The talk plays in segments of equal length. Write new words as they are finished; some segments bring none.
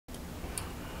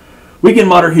Weekend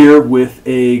Modder here with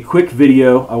a quick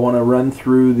video. I want to run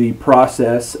through the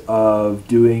process of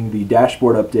doing the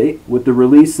dashboard update. With the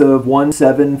release of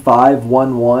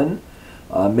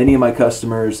 1.7.5.1.1, many of my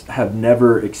customers have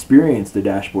never experienced a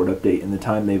dashboard update in the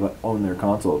time they've owned their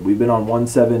console. We've been on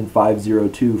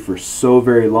 1.7.5.0.2 for so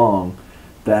very long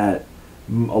that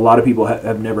a lot of people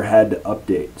have never had to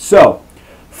update. So,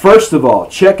 first of all,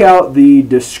 check out the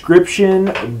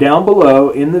description down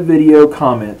below in the video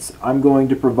comments. I'm going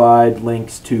to provide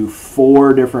links to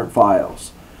 4 different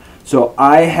files. So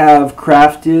I have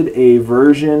crafted a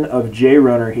version of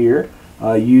JRunner here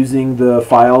using the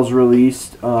files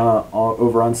released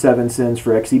over on 7sins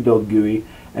for Xe Build GUI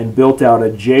and built out a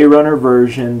JRunner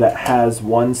version that has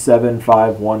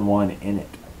 1.7.5.1.1 in it.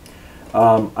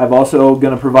 I'm also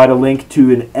going to provide a link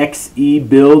to an Xe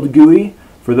Build GUI.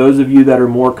 For those of you that are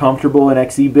more comfortable in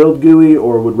Xe Build GUI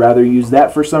or would rather use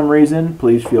that for some reason,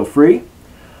 please feel free.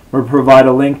 We'll provide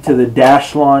a link to the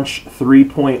 -launch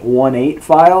 3.18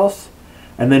 files.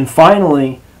 And then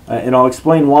finally, and I'll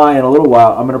explain why in a little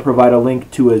while, I'm going to provide a link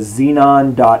to a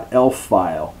Xenon.elf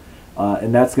file.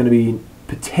 And that's going to be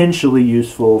potentially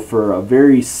useful for a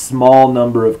very small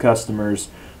number of customers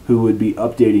who would be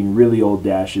updating really old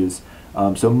dashes.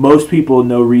 So most people,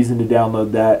 no reason to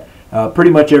download that.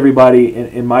 Pretty much everybody,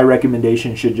 in my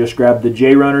recommendation, should just grab the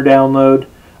JRunner download,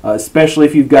 especially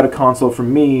if you've got a console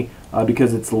from me,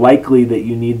 because it's likely that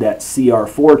you need that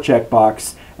CR4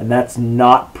 checkbox, and that's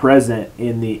not present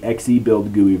in the Xe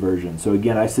Build GUI version. So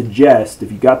again, I suggest, if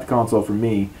you got the console from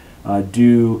me,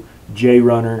 do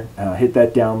JRunner, hit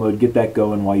that download, get that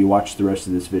going while you watch the rest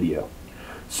of this video.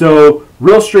 So,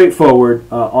 real straightforward,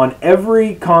 on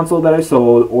every console that I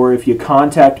sold, or if you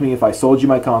contact me, if I sold you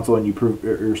my console and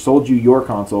or sold you your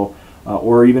console,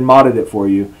 or even modded it for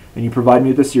you, and you provide me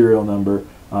with a serial number,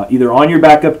 either on your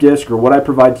backup disk or what I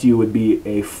provide to you would be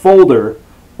a folder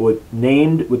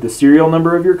named with the serial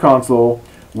number of your console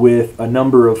with a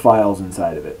number of files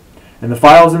inside of it. And the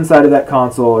files inside of that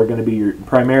console are going to be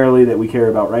primarily that we care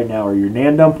about right now are your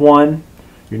NANDump1,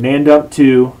 your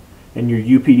NANDump2, and your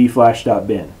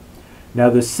updflash.bin. Now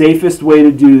the safest way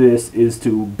to do this is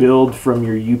to build from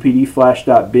your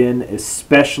updflash.bin,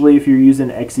 especially if you're using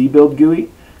Xe Build GUI,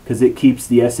 because it keeps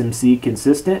the SMC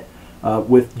consistent.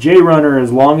 With JRunner,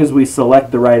 as long as we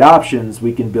select the right options,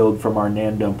 we can build from our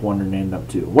NANDump1 or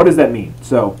NANDump2. What does that mean?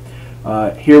 So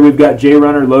here we've got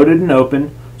JRunner loaded and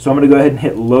open, so I'm going to go ahead and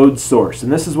hit load source.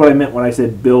 And this is what I meant when I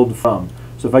said build from.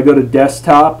 So if I go to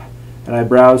desktop, and I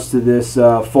browse to this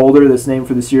folder that's named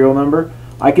for the serial number,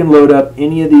 I can load up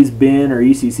any of these bin or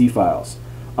ECC files.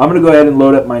 I'm going to go ahead and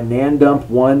load up my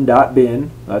NANDump1.bin.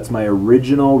 That's my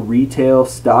original retail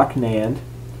stock NAND.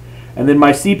 And then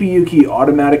my CPU key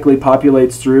automatically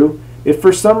populates through. If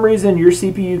for some reason your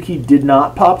CPU key did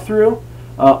not pop through,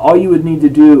 all you would need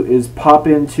to do is pop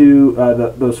into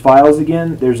those files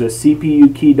again. There's a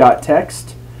CPU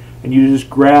key.txt, and you just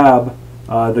grab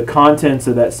the contents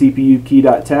of that CPU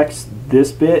key.txt,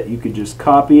 this bit, you could just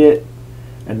copy it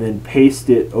and then paste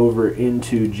it over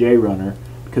into JRunner,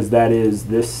 because that is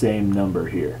this same number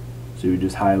here. So you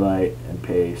just highlight and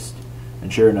paste,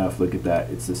 and sure enough, look at that,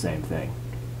 it's the same thing.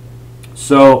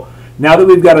 So now that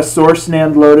we've got a source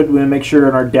NAND loaded, we're going to make sure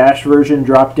in our dash version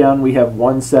drop down we have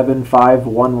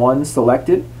 1.7.5.1.1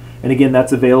 selected. And again,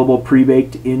 that's available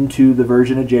pre-baked into the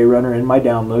version of JRunner in my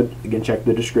download. Again, check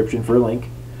the description for a link.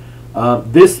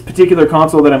 This particular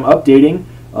console that I'm updating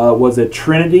was a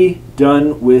Trinity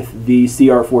done with the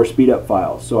CR4 speedup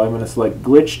file. So I'm going to select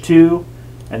glitch 2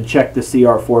 and check the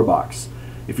CR4 box.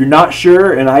 If you're not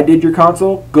sure and I did your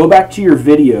console, go back to your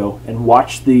video and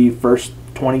watch the first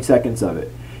 20 seconds of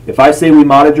it. If I say we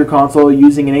modded your console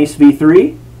using an Ace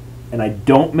V3 and I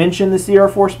don't mention the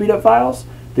CR4 speedup files,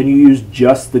 then you use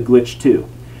just the glitch 2.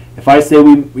 If I say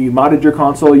we modded your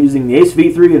console using the Ace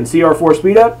V3 and CR4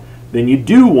 speedup, then you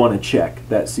do want to check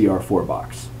that CR4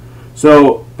 box.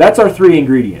 So that's our 3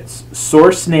 ingredients.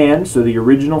 Source NAND, so the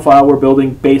original file we're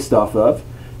building based off of,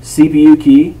 CPU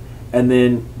key, and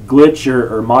then glitch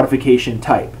or modification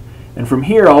type. And from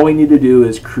here, all we need to do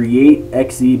is create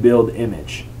Xe Build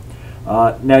image.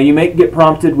 Now you may get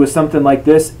prompted with something like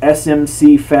this,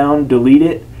 SMC found, delete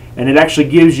it, and it actually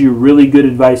gives you really good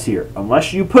advice here.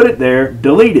 Unless you put it there,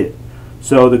 delete it.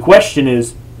 So the question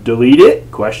is, delete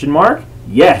it, question mark?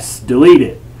 Yes, delete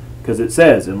it, because it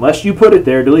says, unless you put it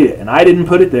there, delete it. And I didn't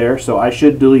put it there, so I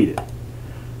should delete it.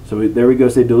 So there we go,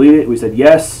 say delete it. We said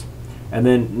yes. And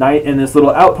then in this little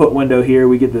output window here,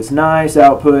 we get this nice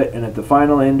output, and at the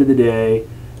final end of the day,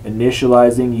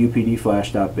 initializing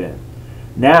updflash.bin.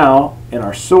 Now, in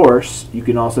our source, you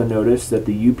can also notice that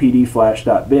the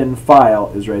updflash.bin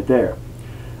file is right there.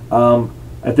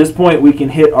 At this point, we can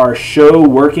hit our Show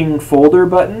Working Folder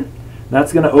button.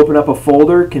 That's going to open up a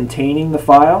folder containing the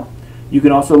file. You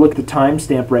can also look at the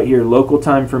timestamp right here. Local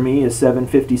time for me is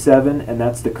 7:57, and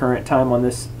that's the current time on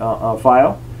this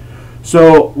file.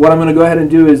 So what I'm going to go ahead and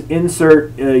do is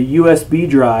insert a USB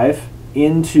drive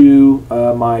into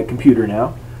my computer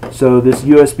now. So this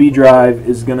USB drive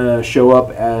is going to show up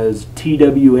as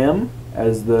TWM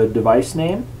as the device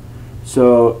name.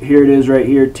 So here it is right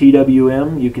here,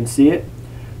 TWM. You can see it.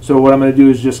 So what I'm going to do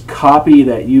is just copy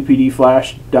that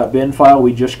updflash.bin file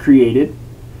we just created.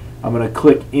 I'm going to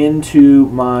click into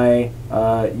my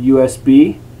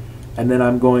USB, and then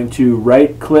I'm going to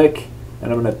right click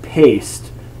and I'm going to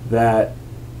paste that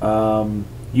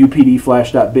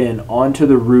updflash.bin onto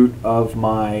the root of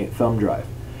my thumb drive.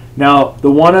 Now, the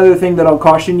one other thing that I'll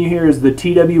caution you here is the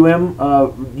TWM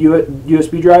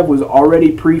USB drive was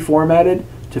already pre-formatted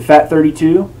to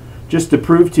FAT32. Just to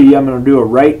prove to you, I'm going to do a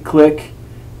right click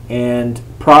and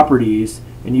Properties,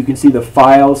 and you can see the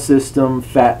file system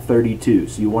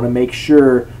FAT32. So you want to make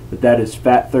sure that that is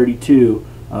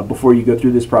FAT32 before you go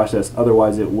through this process,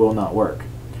 otherwise it will not work.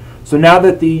 So now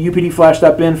that the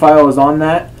updflash.bin file is on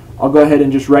that, I'll go ahead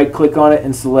and just right click on it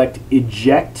and select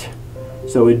eject.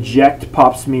 So eject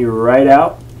pops me right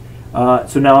out.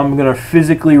 So now I'm going to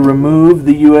physically remove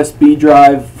the USB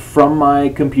drive from my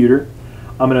computer.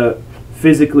 I'm going to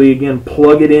physically again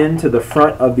plug it into the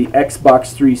front of the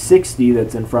Xbox 360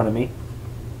 that's in front of me,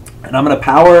 and I'm going to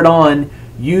power it on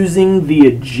using the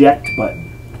eject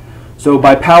button. So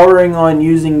by powering on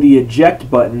using the eject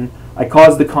button, I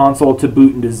cause the console to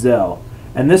boot into Xell,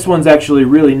 and this one's actually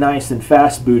really nice and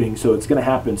fast booting, so it's going to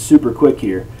happen super quick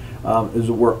here. Is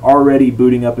we're already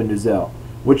booting up into Xell.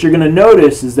 What you're going to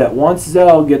notice is that once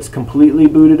Xell gets completely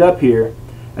booted up here,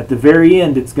 at the very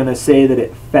end it's going to say that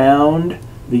it found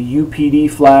the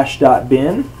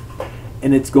updflash.bin,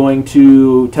 and it's going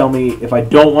to tell me if I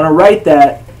don't want to write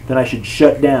that, then I should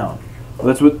shut down. Well,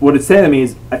 that's what it's saying to me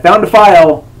is I found a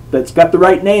file that's got the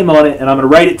right name on it, and I'm going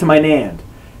to write it to my NAND.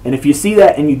 And if you see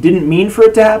that and you didn't mean for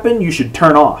it to happen, you should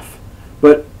turn off.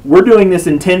 But we're doing this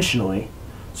intentionally.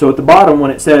 So at the bottom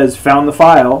when it says found the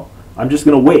file, I'm just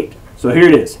going to wait. So here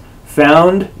it is.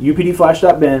 Found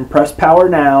updflash.bin, press power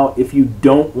now if you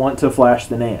don't want to flash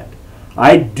the NAND.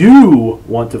 I do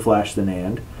want to flash the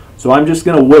NAND, so I'm just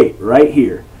going to wait right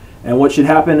here. And what should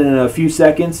happen in a few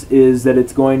seconds is that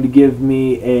it's going to give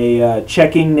me a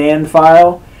checking NAND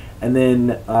file, and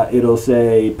then it'll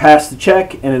say pass the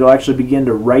check, and it'll actually begin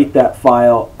to write that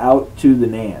file out to the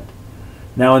NAND.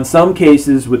 Now in some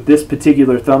cases with this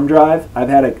particular thumb drive, I've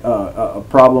had a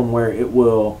problem where it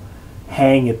will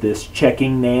hang at this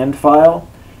checking NAND file,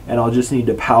 and I'll just need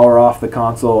to power off the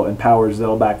console and power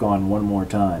Xell back on one more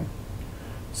time.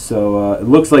 So it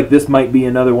looks like this might be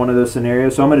another one of those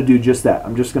scenarios, so I'm going to do just that.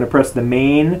 I'm just going to press the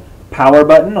main power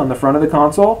button on the front of the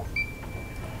console.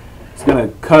 It's going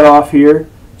to cut off here,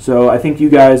 so I think you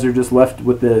guys are just left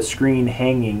with the screen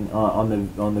hanging on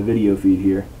the video feed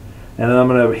here. And then I'm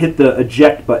going to hit the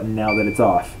eject button now that it's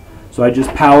off. So I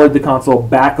just powered the console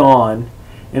back on,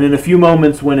 and in a few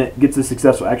moments when it gets a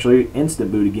successful, actually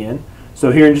instant boot again.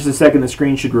 So here in just a second the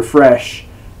screen should refresh,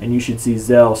 and you should see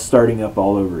Xell starting up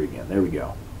all over again. There we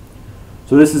go.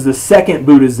 So this is the second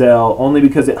boot of Xell, only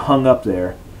because it hung up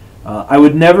there. I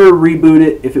would never reboot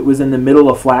it if it was in the middle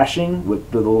of flashing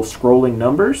with the little scrolling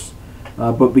numbers,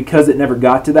 but because it never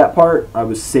got to that part, I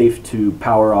was safe to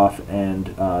power off and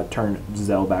turn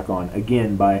Xell back on,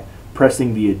 again by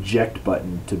pressing the eject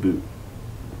button to boot.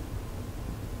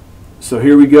 So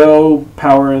here we go,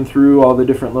 powering through all the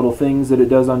different little things that it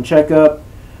does on checkup.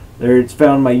 There it's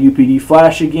found my UPD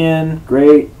flash again,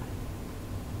 great.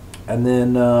 And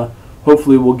then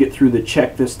hopefully we'll get through the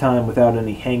check this time without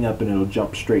any hang up, and it'll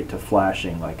jump straight to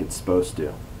flashing like it's supposed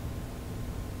to.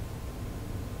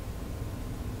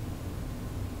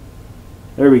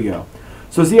 There we go.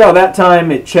 So see how that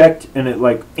time it checked and it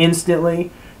like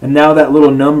instantly, and now that little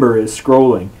number is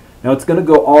scrolling. Now it's going to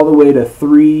go all the way to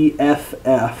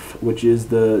 3FF, which is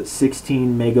the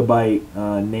 16 megabyte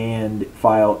NAND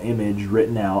file image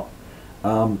written out.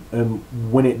 And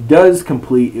when it does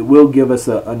complete, it will give us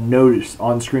a notice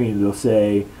on screen. It'll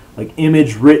say like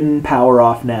image written, power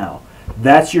off now.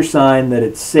 That's your sign that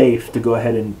it's safe to go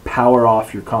ahead and power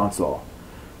off your console.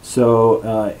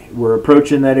 So we're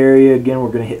approaching that area again.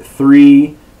 We're going to hit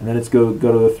 3, and then it's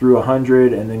go through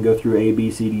 100, and then go through A,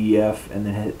 B, C, D, E, F, and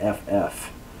then hit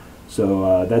FF.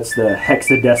 So that's the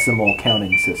hexadecimal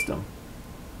counting system,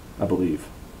 I believe.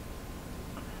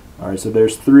 All right, so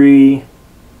there's 3, and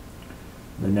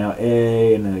then now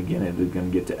A, and then again it's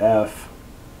going to get to F.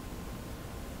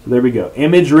 So there we go.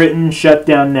 Image written, shut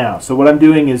down now. So what I'm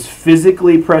doing is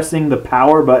physically pressing the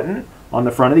power button on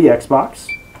the front of the Xbox.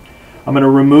 I'm going to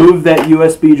remove that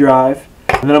USB drive.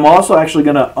 And then I'm also actually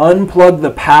going to unplug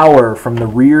the power from the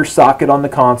rear socket on the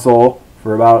console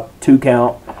for about 2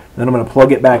 count. Then I'm going to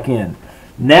plug it back in.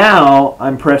 Now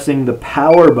I'm pressing the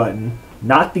power button,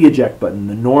 not the eject button,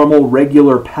 the normal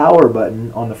regular power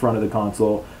button on the front of the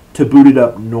console to boot it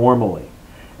up normally.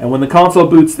 And when the console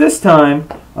boots this time,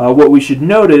 what we should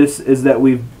notice is that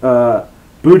we've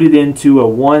booted into a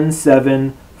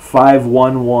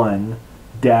 17511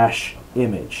 dash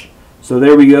image. So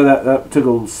there we go. That took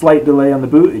a slight delay on the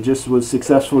boot. It just was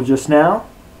successful just now.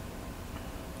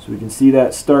 So we can see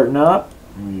that starting up.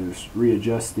 Let me just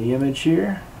readjust the image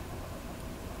here.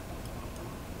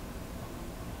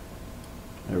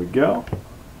 There we go.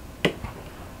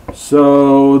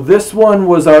 So this one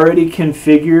was already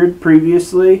configured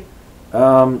previously.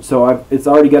 It's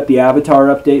already got the avatar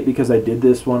update because I did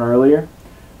this one earlier.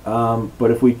 But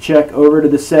if we check over to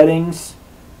the settings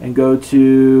and go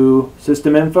to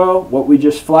system info, what we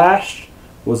just flashed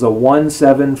was a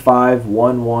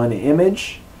 17511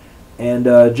 image. And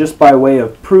just by way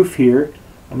of proof here,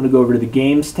 I'm going to go over to the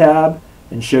games tab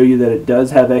and show you that it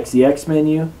does have XEX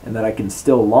menu and that I can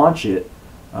still launch it.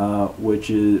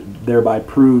 Which thereby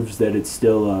proves that it's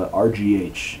still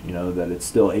RGH, that it's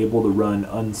still able to run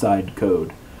unsigned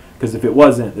code. Because if it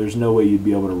wasn't, there's no way you'd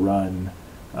be able to run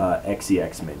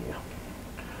XEX menu.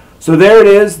 So there it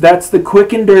is. That's the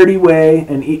quick and dirty way,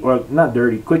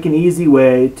 quick and easy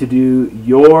way to do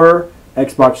your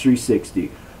Xbox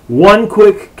 360. One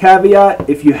quick caveat: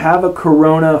 if you have a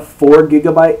Corona 4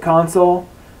 GB console,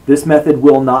 this method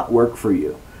will not work for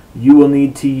you. You will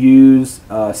need to use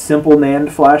a simple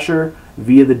NAND flasher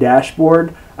via the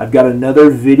dashboard. I've got another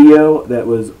video that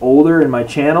was older in my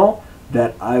channel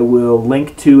that I will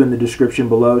link to in the description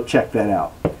below. Check that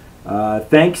out.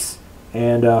 Thanks,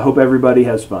 and hope everybody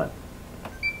has fun.